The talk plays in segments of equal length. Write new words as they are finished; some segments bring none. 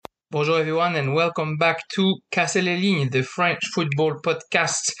Bonjour everyone and welcome back to Casse les Lignes, the French football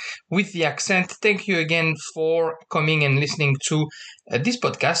podcast with the accent. Thank you again for coming and listening to this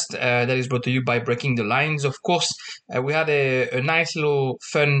podcast that is brought to you by Breaking the Lines. Of course, we had a nice little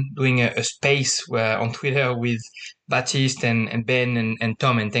fun doing a space on Twitter with Baptiste and Ben and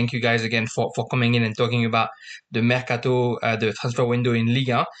Tom, and thank you guys again for coming in and talking about the Mercato, the transfer window in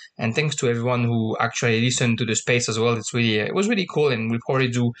Liga. And thanks to everyone who actually listened to the space as well. It was really cool, and we'll probably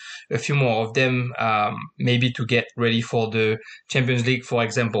do a few more of them, maybe to get ready for the Champions League, for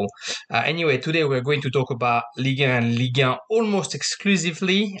example. Anyway, today we're going to talk about Ligue 1 and Ligue 1 almost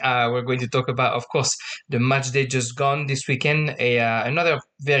exclusively. We're going to talk about, of course, the match day just gone this weekend, another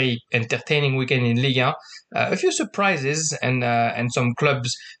very entertaining weekend in Ligue 1. A few surprises and some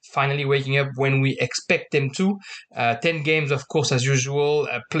clubs finally waking up when we expect them to. 10 games, of course, as usual,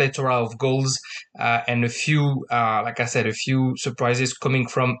 a plethora of goals, and a few surprises coming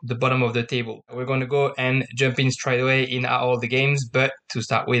from the bottom of the table. We're going to go and jump in straight away in all the games, but to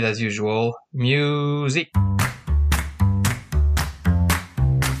start with, as usual, music.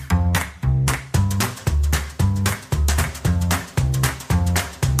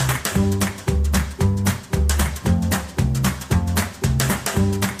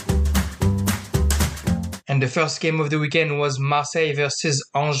 And the first game of the weekend was Marseille versus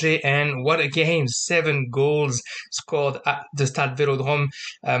Angers, and what a game! 7 goals scored at the Stade Vélodrome.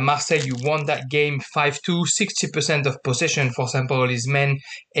 Marseille, you won that game 5-2, 60% of possession for Sampaoli's men,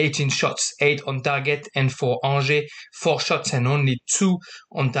 18 shots, 8 on target, and for Angers, 4 shots and only 2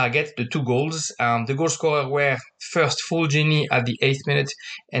 on target, the 2 goals. The goal scorer were first Fulgini at the 8th minute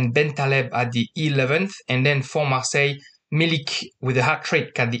and Bentaleb at the 11th, and then for Marseille, Milik with a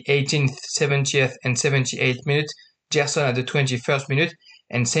hat-trick at the 18th, 70th and 78th minute, Gerson at the 21st minute,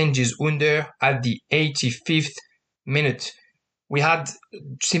 and Cengiz Under at the 85th minute. We had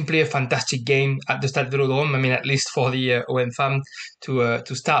simply a fantastic game at the Stade Vélodrome. I mean, at least for the OM fam to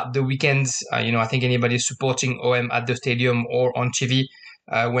start the weekends. I think anybody supporting OM at the stadium or on TV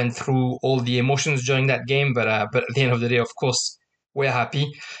went through all the emotions during that game. But at the end of the day, of course, we're happy.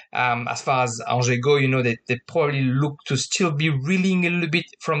 As far as Angers go, they probably look to still be reeling a little bit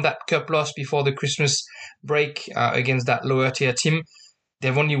from that cup loss before the Christmas break against that lower tier team.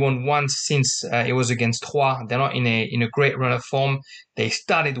 They've only won once since it was against Troyes. They're not in a great run of form. They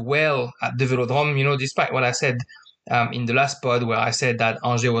started well at the Vélodrome, despite what I said in the last pod where I said that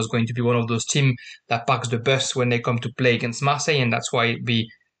Angers was going to be one of those teams that parks the bus when they come to play against Marseille, and that's why it'd be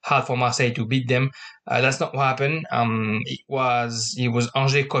hard for Marseille to beat them. That's not what happened. It was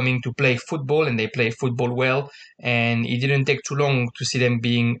Angers coming to play football, and they play football well, and it didn't take too long to see them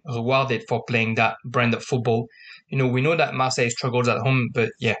being rewarded for playing that brand of football. We know that Marseille struggles at home,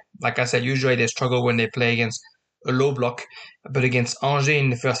 but yeah, like I said, usually they struggle when they play against a low block. But against Angers in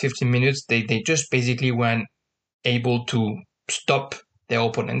the first 15 minutes, they just basically weren't able to stop their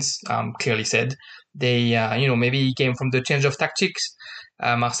opponents, clearly said. They, maybe it came from the change of tactics.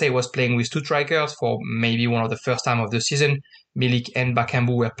 Marseille was playing with 2 strikers for maybe one of the first time of the season. Milik and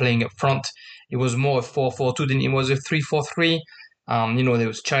Bakambu were playing up front. It was more a 4-4-2 than it was a 3-4-3. There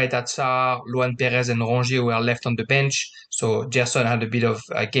was Chalet Tsar, Luan Perez and Rongier were left on the bench. So Gerson had a bit of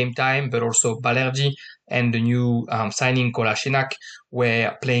game time, but also Balerdi and the new signing Kolasinac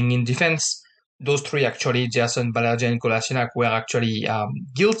were playing in defense. Those 3 actually, Gerson, Balerdi and Kolasinac, were actually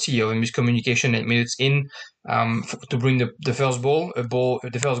guilty of a miscommunication 8 minutes in to bring the first ball, a ball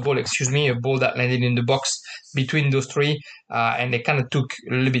that landed in the box between those 3, and they kind of took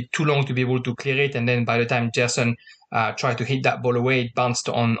a little bit too long to be able to clear it, and then by the time Gerson tried to hit that ball away, it bounced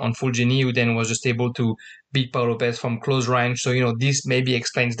on Fulgini, who then was just able to beat Pau Lopez from close range. So, this maybe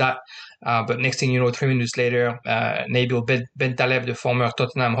explains that. But next thing you know, 3 minutes later, Nabil Bentaleb, the former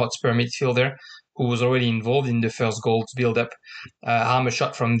Tottenham Hotspur midfielder, who was already involved in the first goal's build-up, harmed a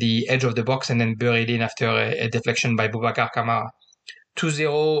shot from the edge of the box and then buried in after a deflection by Boubacar Kamara.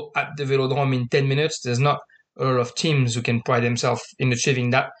 2-0 at the Vélodrome in 10 minutes. There's not a lot of teams who can pride themselves in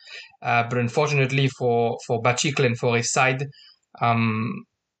achieving that. But unfortunately for Bachikl and for his side,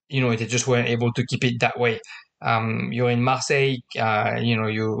 they just weren't able to keep it that way. You're in Marseille,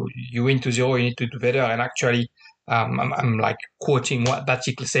 you win 2-0, you need to do better. And actually, I'm like quoting what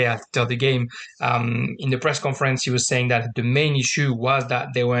Bachikl said after the game. In the press conference, he was saying that the main issue was that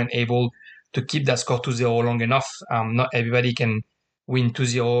they weren't able to keep that score 2-0 long enough. Not everybody can win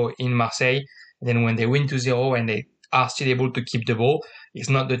 2-0 in Marseille. And then when they win 2-0 and they are still able to keep the ball, it's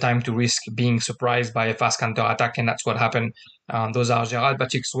not the time to risk being surprised by a fast counter-attack, and that's what happened. Those are Gerald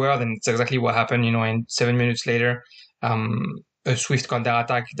Bachik's words, and it's exactly what happened, and 7 minutes later, a swift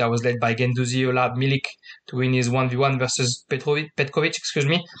counter-attack that was led by Guendouzi allowed Milik to win his 1v1 versus Petkovic,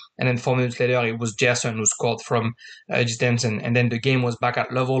 and then 4 minutes later it was Gerson who scored from distance, and then the game was back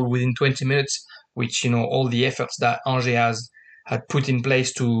at level within 20 minutes, which, all the efforts that Angers had put in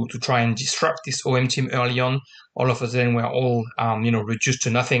place to try and disrupt this OM team early on, all of a sudden were all, reduced to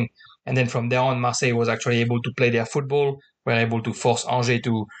nothing. And then from there on, Marseille was actually able to play their football, were able to force Angers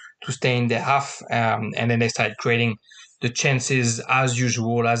to stay in their half, and then they started creating the chances as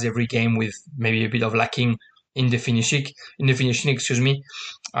usual, as every game, with maybe a bit of lacking in the finishing,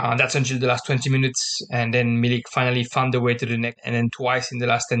 That's until the last 20 minutes, and then Milik finally found the way to the net, and then twice in the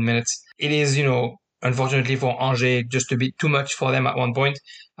last 10 minutes. It is, unfortunately for Angers, just a bit too much for them at one point.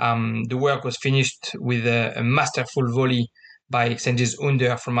 The work was finished with a masterful volley by Cengiz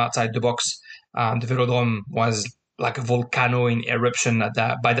Under from outside the box. The Velodrome was like a volcano in eruption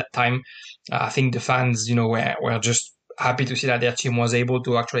by that time. I think the fans, were just happy to see that their team was able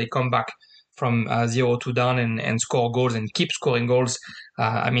to actually come back from 0-2 down and score goals and keep scoring goals. They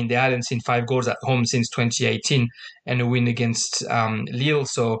hadn't seen 5 goals at home since 2018 and a win against Lille,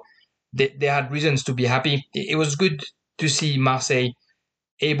 so they had reasons to be happy. It was good to see Marseille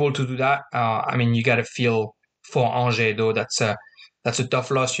able to do that. You got to feel for Angers, though. That's a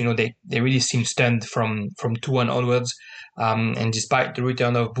tough loss. They really seem stunned from 2-1 onwards. And despite the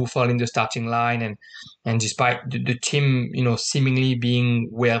return of Buffal in the starting line and despite the team, seemingly being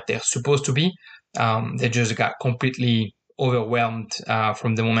where they're supposed to be, they just got completely overwhelmed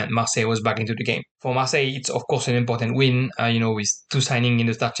from the moment Marseille was back into the game. For Marseille, it's of course an important win, with 2 signings in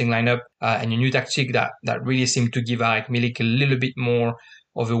the starting lineup and a new tactic that really seemed to give Arek Milik a little bit more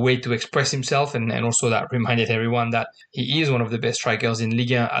of a way to express himself, and also that reminded everyone that he is one of the best strikers in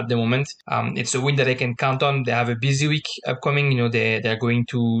Ligue 1 at the moment. It's a win that they can count on. They have a busy week upcoming. They're going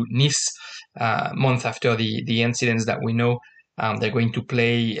to Nice month after the incidents that we know. They're going to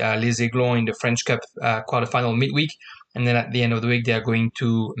play Les Aiglons in the French Cup quarterfinal midweek, and then at the end of the week they are going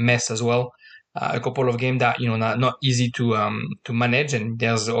to Metz as well. A couple of games that not easy to manage, and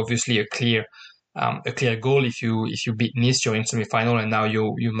there's obviously a clear goal. If you beat Nice, you're in semi-final, and now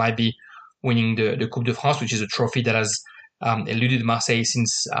you might be winning the Coupe de France, which is a trophy that has eluded Marseille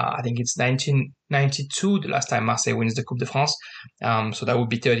since I think it's 1992, the last time Marseille wins the Coupe de France. So that would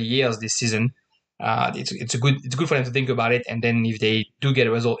be 30 years this season. It's good for them to think about it, and then if they do get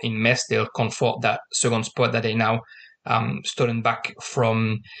a result in Metz, they'll comfort that second spot that they now stolen back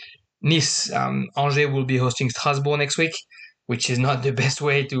from Nice. Angers will be hosting Strasbourg next week, which is not the best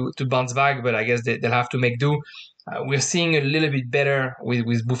way to bounce back, but I guess they'll have to make do. We're seeing a little bit better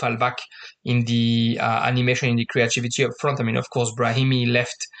with Buffal back in the animation, in the creativity up front. Of course, Brahimi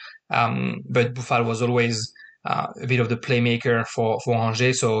left, but Buffal was always a bit of the playmaker for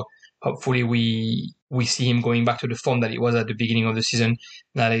Angers, so hopefully we see him going back to the form that he was at the beginning of the season,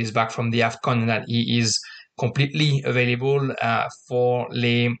 now that he's back from the AFCON and that he is completely available for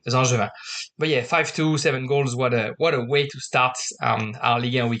les Angevins. But yeah, 5-2, 7 goals. What a way to start our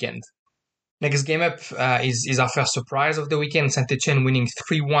Ligue 1 weekend. Next game up is our first surprise of the weekend. Saint-Etienne winning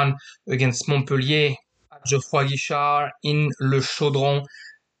 3-1 against Montpellier at Geoffroy Guichard in Le Chaudron.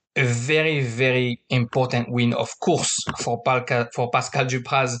 A very, very important win, of course, for Pascal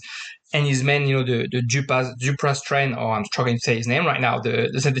Dupraz and his men. The Dupraz train, or I'm struggling to say his name right now,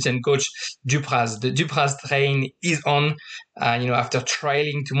 the Saint-Etienne coach, Dupraz. The Dupraz train is on. After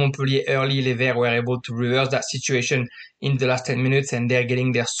trailing to Montpellier early, Les Verts were able to reverse that situation in the last 10 minutes, and they're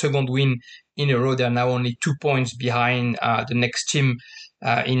getting their second win in a row. They're now only 2 points behind the next team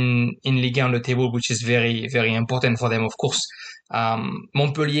in Ligue 1 on the table, which is very, very important for them, of course.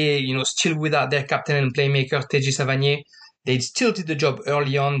 Montpellier, still without their captain and playmaker, Teji Savanier, they still did the job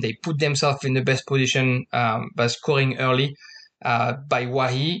early on. They put themselves in the best position by scoring early by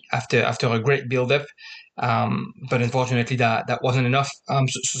Wahi after a great build-up. But unfortunately, that wasn't enough.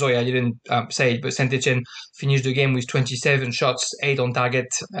 Sorry, I didn't say it, but Saint-Etienne finished the game with 27 shots, 8 on target,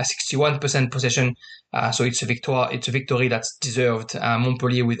 61% possession. So it's a victory that's deserved.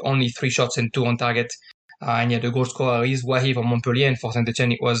 Montpellier with only 3 shots and 2 on target. And the goal scorer is Wahi for Montpellier, and for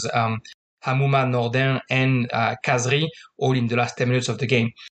Saint-Etienne it was Hamouma, Nordin, and Kazri, all in the last 10 minutes of the game.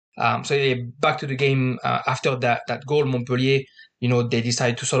 So back to the game after that goal, Montpellier, they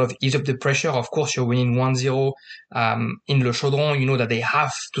decided to sort of ease up the pressure. Of course, you're winning 1-0 in Le Chaudron. You know that they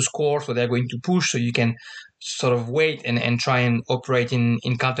have to score, so they're going to push. So you can sort of wait and try and operate in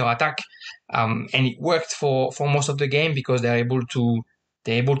counter-attack. And it worked for most of the game because they're able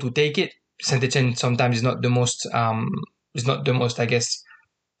to take it. Saint-Etienne sometimes is not the most, I guess,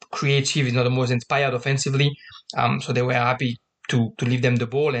 creative, is not the most inspired offensively. So they were happy to leave them the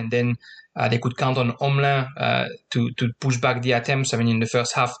ball, and then they could count on Omlin to push back the attempts. I mean, in the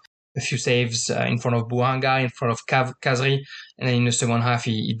first half, a few saves in front of Bouanga, in front of Kazri, and then in the second half,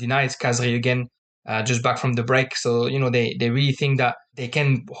 he denies Kazri again, just back from the break. So, they really think that they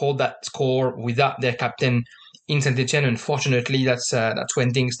can hold that score without their captain in Saint-Etienne. Unfortunately, that's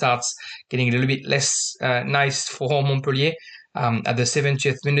when things starts getting a little bit less nice for Montpellier. At the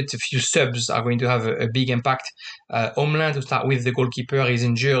 70th minute, a few subs are going to have a big impact. Omlin, to start with, the goalkeeper, is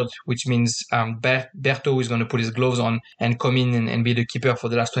injured, which means Berthaud is going to put his gloves on and come in and be the keeper for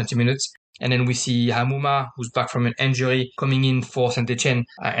the last 20 minutes. And then we see Hamouma, who's back from an injury, coming in for Saint-Etienne.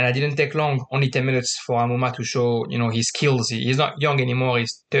 And it didn't take long, only 10 minutes for Hamouma to show, his skills. He's not young anymore.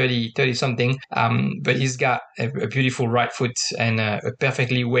 He's 30 something. But he's got a beautiful right foot and a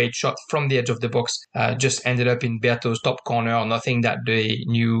perfectly weighed shot from the edge of the box. Just ended up in Berthaud's top corner. Nothing that the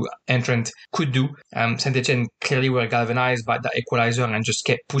new entrant could do. Saint-Etienne clearly were galvanized by that equalizer and just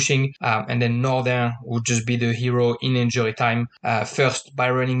kept pushing. And then Nordin would just be the hero in injury time. First by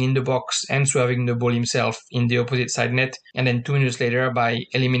running in the box and swerving the ball himself in the opposite side net, and then 2 minutes later by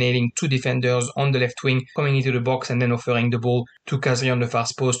eliminating 2 defenders on the left wing, coming into the box and then offering the ball to Kazri on the far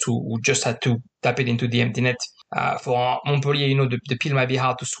post, who just had to tap it into the empty net. For Montpellier, the pill might be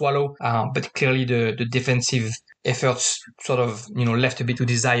hard to swallow, but clearly the defensive efforts sort of, left a bit to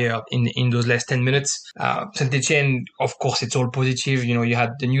desire in those last 10 minutes. Saint-Etienne, of course, it's all positive. You had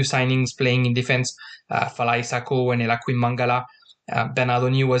the new signings playing in defense, Fala Isako and Elaquim Mangala.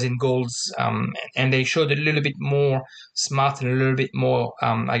 Bernardoni was in goals, and they showed a little bit more smart and a little bit more,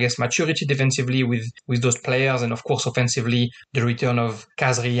 maturity defensively with those players. And of course, offensively, the return of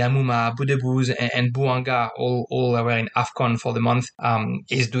Kazri, Hamouma, Boudebouz, and Bouanga, all were in AFCON for the month,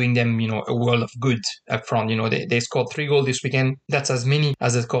 is doing them, a world of good up front. They scored 3 goals this weekend. That's as many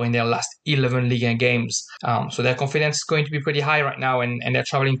as they scored in their last 11 Ligue 1 games. So their confidence is going to be pretty high right now, and they're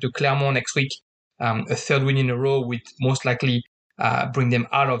traveling to Clermont next week. A 3rd win in a row with most likely bring them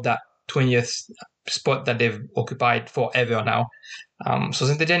out of that 20th spot that they've occupied forever now. So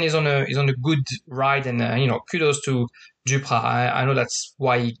Saint-Etienne is on a good ride, and kudos to Duprat. I know that's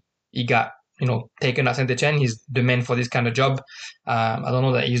why he got taken at Saint-Etienne. He's the man for this kind of job. I don't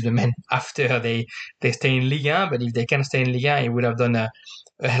know that he's the man after they stay in Ligue 1, but if they can stay in Ligue 1, he would have done a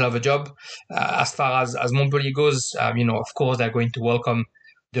hell of a job. As far as Montpellier goes, of course they're going to welcome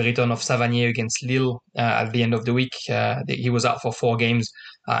the return of Savanier against Lille at the end of the week. He was out for 4 games,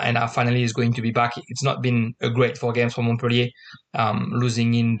 and now finally is going to be back. It's not been a great 4 games for Montpellier,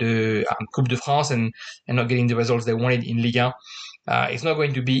 losing in the Coupe de France and not getting the results they wanted in Ligue 1. It's not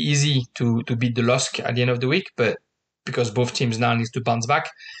going to be easy to beat the LOSC at the end of the week, but because both teams now need to bounce back.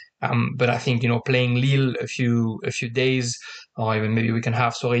 But I think, playing Lille a few days, or even maybe we can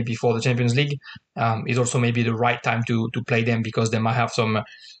have, before the Champions League, is also maybe the right time to play them, because they might have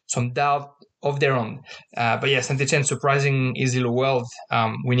some doubt of their own. But yeah, Saint-Etienne surprising Isil World,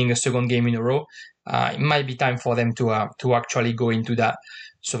 winning a 2nd game in a row. It might be time for them to actually go into that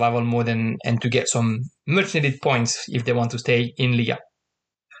survival mode and to get some much needed points if they want to stay in Liga.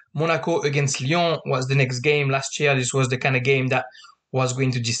 Monaco against Lyon was the next game. Last year, this was the kind of game that was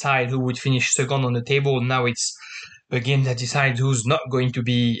going to decide who would finish second on the table. Now it's a game that decides who's not going to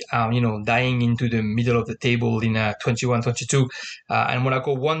be, dying into the middle of the table in 21-22. And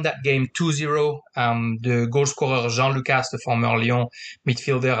Monaco won that game 2-0. The goal scorer Jean Lucas, the former Lyon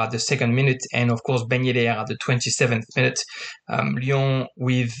midfielder, at the 2nd minute, and of course Ben Yedder at the 27th minute. Lyon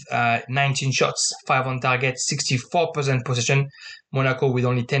with 19 shots, 5 on target, 64% possession. Monaco with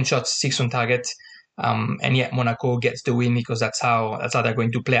only 10 shots, 6 on target. And yet Monaco gets the win, because that's how they're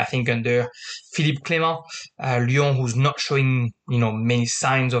going to play, I think, under Philippe Clément. Lyon, who's not showing, many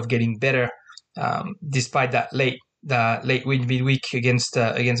signs of getting better, despite that late win midweek against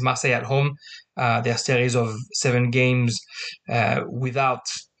Marseille at home. Their series of 7 games, without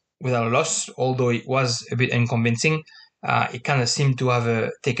a loss, although it was a bit unconvincing. It kind of seemed to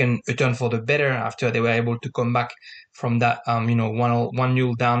have taken a turn for the better after they were able to come back from that,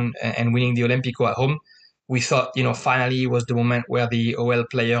 1-0 down and winning the Olympico at home. We thought, finally was the moment where the OL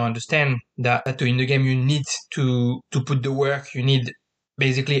player understand that to win the game, you need to put the work. You need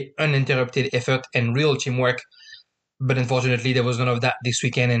basically uninterrupted effort and real teamwork. But unfortunately, there was none of that this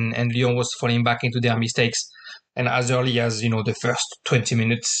weekend, and Lyon was falling back into their mistakes. And as early as, the first 20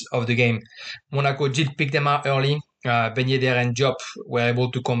 minutes of the game, Monaco did pick them out early. Ben Yedder and Diop were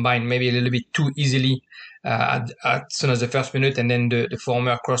able to combine maybe a little bit too easily as soon as the first minute, and then the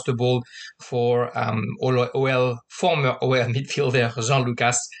former crossed the ball for former OL midfielder Jean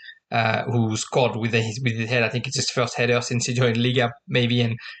Lucas, who scored with his head. I think it's his first header since he joined Liga, maybe,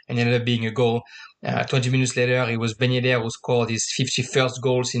 and ended up being a goal. 20 minutes later, it was Ben Yedder who scored his 51st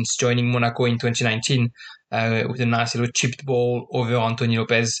goal since joining Monaco in 2019 with a nice little chipped ball over Anthony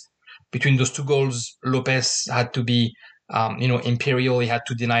Lopez. Between those two goals, Lopez had to be, imperial. He had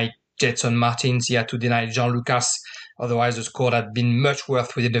to deny Jetson Martins. He had to deny Jean Lucas. Otherwise, the score had been much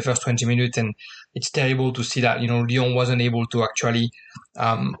worse within the first 20 minutes. And it's terrible to see that, Lyon wasn't able to actually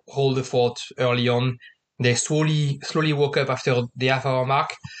hold the fort early on. They slowly woke up after the half-hour mark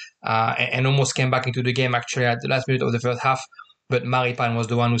and almost came back into the game actually at the last minute of the first half. But Maripane was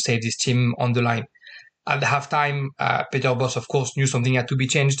the one who saved his team on the line. At the halftime, Peter Bosz, of course, knew something had to be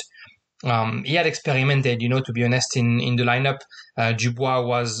changed. He had experimented, to be honest, in the lineup. Dubois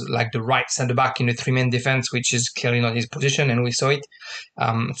was like the right centre-back in a three-man defense, which is clearly not his position, and we saw it.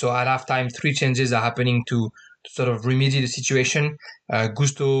 So at halftime, 3 changes are happening to sort of remedy the situation.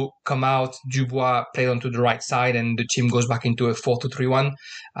 Gusto come out, Dubois played onto the right side, and the team goes back into a 4-2-3-1.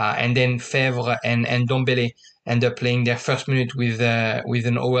 And then Fèvre and Ndombele end up playing their first minute with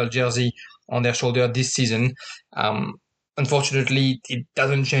an OL jersey on their shoulder this season. Unfortunately, it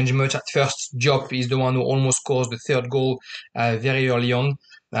doesn't change much at first. Diop is the one who almost scores the third goal very early on.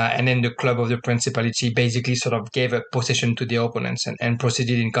 And then the club of the Principality basically sort of gave up possession to the opponents and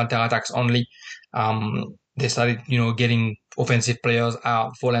proceeded in counterattacks only. They started, getting offensive players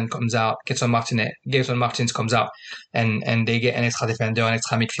out. Volland comes out, Gedson Martins comes out, and they get an extra defender, an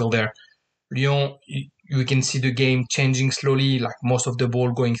extra midfielder. Lyon, you can see the game changing slowly, like most of the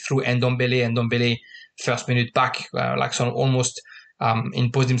ball going through Ndombele first minute back, almost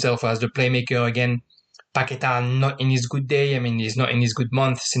imposed himself as the playmaker again. Paqueta not in his good day. I mean, he's not in his good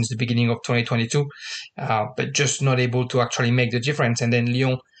month since the beginning of 2022, but just not able to actually make the difference. And then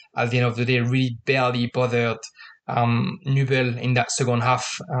Lyon, at the end of the day, really barely bothered Nubel in that second half.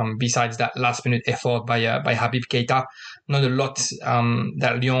 Besides that last minute effort by Habib Keita, not a lot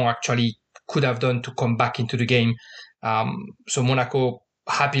that Lyon actually could have done to come back into the game. So Monaco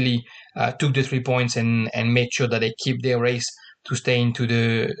happily took the 3 points and made sure that they keep their race to stay into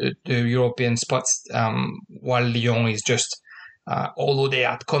the European spots, while Lyon is just, although they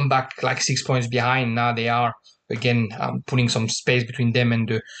had come back like 6 points behind, now they are again putting some space between them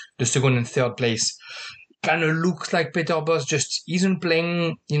and the second and third place. Kind of looks like Peter Bosz just isn't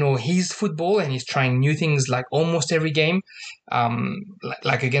playing, his football, and he's trying new things like almost every game.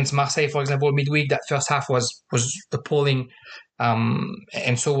 Like against Marseille, for example, midweek, that first half was appalling.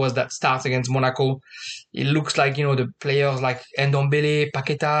 And so was that start against Monaco. It looks like, the players like Ndombele,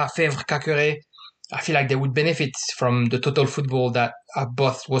 Paqueta, Fèvre, Caqueret, I feel like they would benefit from the total football that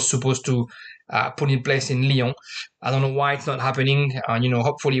Bosz was supposed to put in place in Lyon. I don't know why it's not happening.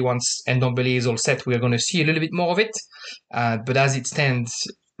 Hopefully once Ndombele is all set, we're going to see a little bit more of it. But as it stands,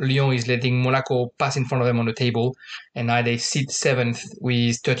 Lyon is letting Monaco pass in front of them on the table, and now they sit 7th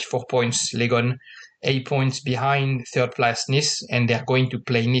with 34 points, Les Gones, 8 points behind third place Nice, and they're going to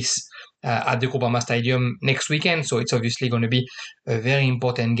play Nice at the Groupama Stadium next weekend. So it's obviously going to be a very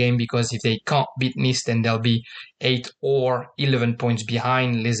important game, because if they can't beat Nice, then they'll be 8 or 11 points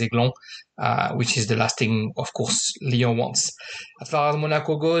behind Les Aiglons, which is the last thing, of course, Lyon wants. As far as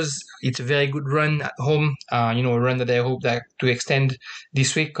Monaco goes, it's a very good run at home, a run that they hope to extend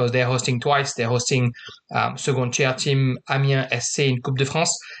this week, because they're hosting twice. They're hosting second tier team Amiens SC in Coupe de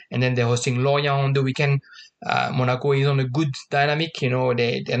France, and then they're hosting Lorient on the weekend. Monaco is on a good dynamic.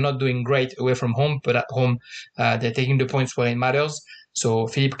 They're not doing great away from home, but at home, they're taking the points where it matters. So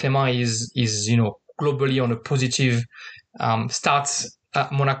Philippe Clement is globally on a positive start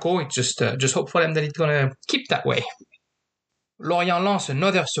at Monaco. It's just hope for them that it's gonna keep that way. Lorient-Lens,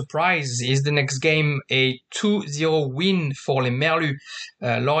 another surprise, is the next game, a 2-0 win for Les Merlus.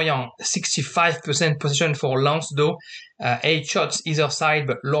 Lorient, 65% possession for Lens though. 8 shots either side,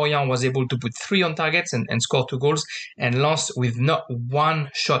 but Lorient was able to put 3 on targets and score 2 goals. And Lens with not 1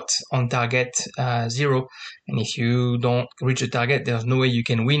 shot on target, 0. And if you don't reach the target, there's no way you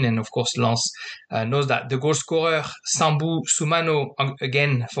can win. And of course, Lens knows that. The goal scorer, Sambou Soumano,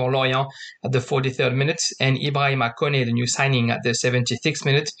 again for Lorient at the 43rd minute, and Ibrahima Kone, the new signing, at the 76th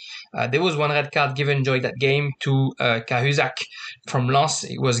minute. There was 1 red card given during that game to Cahuzac from Lens.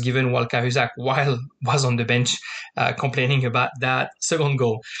 It was given while Cahuzac was on the bench, complaining about that second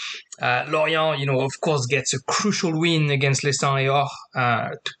goal. Lorient, of course, gets a crucial win against Les Saint-Réor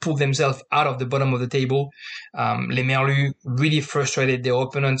to pull themselves out of the bottom of the table. Les Merlus really frustrated their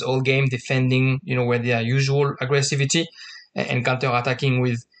opponents all game, defending, with their usual aggressivity and counter-attacking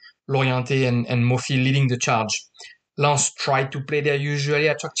with Lorienté and Mofi leading the charge. Lens tried to play their usually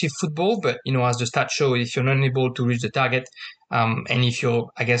attractive football, but, as the stats show, if you're not able to reach the target, and if you're,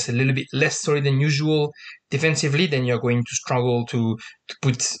 I guess, a little bit less solid than usual defensively, then you're going to struggle to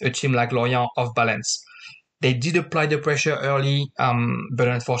put a team like Lorient off balance. They did apply the pressure early, but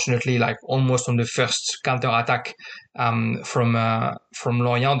unfortunately, like almost on the first counter attack from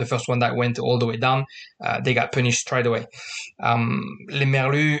Lorient, the first one that went all the way down, they got punished straight away. Les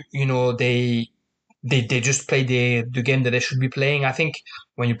Merlus, they just play the game that they should be playing. I think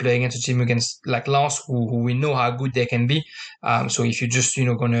when you play against a team against like Lens, who we know how good they can be. So if you're just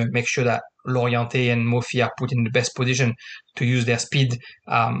gonna make sure that Lorienté and Mofi are put in the best position to use their speed,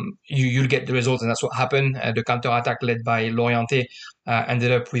 you'll get the results, and that's what happened. The counter attack led by Lorienté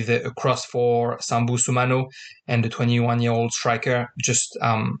ended up with a cross for Sambou Soumano, and the 21-year-old striker just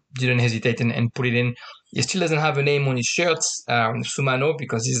didn't hesitate and put it in. He still doesn't have a name on his shirts, Soumano,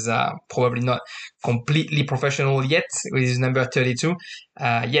 because he's probably not completely professional yet with his number 32.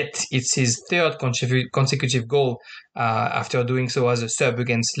 Yet it's his third consecutive goal after doing so as a sub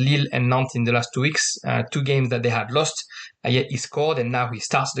against Lille and Nantes in the last 2 weeks, 2 games that they had lost. Yet he scored, and now he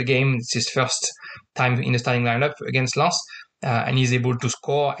starts the game. It's his first time in the starting lineup against Lens. And he's able to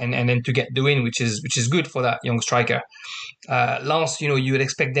score and then to get the win, which is good for that young striker. Lens, you would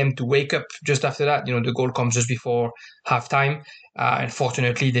expect them to wake up just after that. The goal comes just before halftime.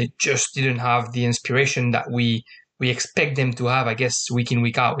 Unfortunately, they just didn't have the inspiration that we expect them to have, I guess, week in,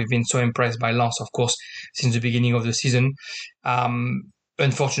 week out. We've been so impressed by Lens, of course, since the beginning of the season.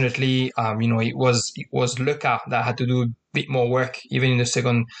 Unfortunately, it was Lecas that had to do a bit more work, even in the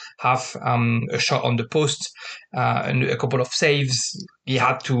second half. A shot on the post, and a couple of saves. He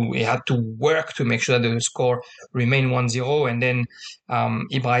had to work to make sure that the score remained 1-0. And then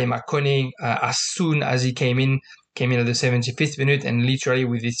Ibrahima Koné, as soon as he came in at the 75th minute, and literally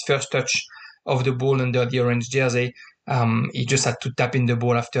with his first touch of the ball under the orange jersey, he just had to tap in the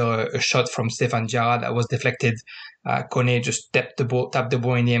ball after a shot from Stéphane Diarra that was deflected. Koné just tapped the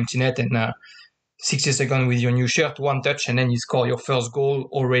ball in the empty net, and 60 seconds with your new shirt, 1 touch, and then you score your first goal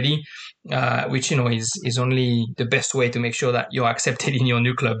already, which is only the best way to make sure that you're accepted in your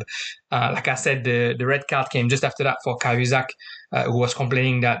new club. Like I said, the red card came just after that for Cahuzac, who was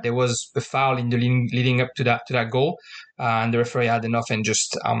complaining that there was a foul in the leading up to that goal, and the referee had enough and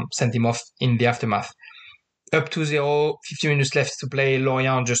just sent him off in the aftermath. Up 2-0, 50 minutes left to play.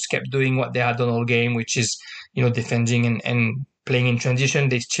 Lorient just kept doing what they had done all game, which is, defending and playing in transition.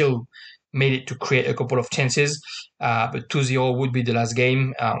 They still made it to create a couple of chances, but 2-0 would be the last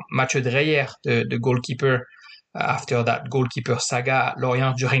game. Mathieu Dreyer, the goalkeeper, after that goalkeeper saga at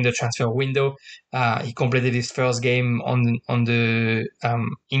Lorient during the transfer window, he completed his first game in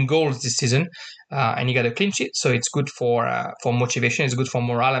goals this season, and he got a clean sheet, so it's good for motivation. It's good for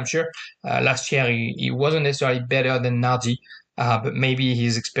morale, I'm sure. Last year he wasn't necessarily better than Nardi, but maybe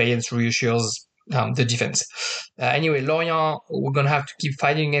his experience reassures the defense. Anyway, Lorient, we're going to have to keep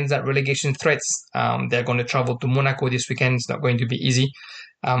fighting against that relegation threats. They're going to travel to Monaco this weekend. It's not going to be easy.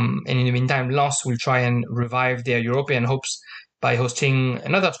 And in the meantime, Lens will try and revive their European hopes by hosting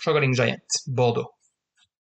another struggling giant, Bordeaux.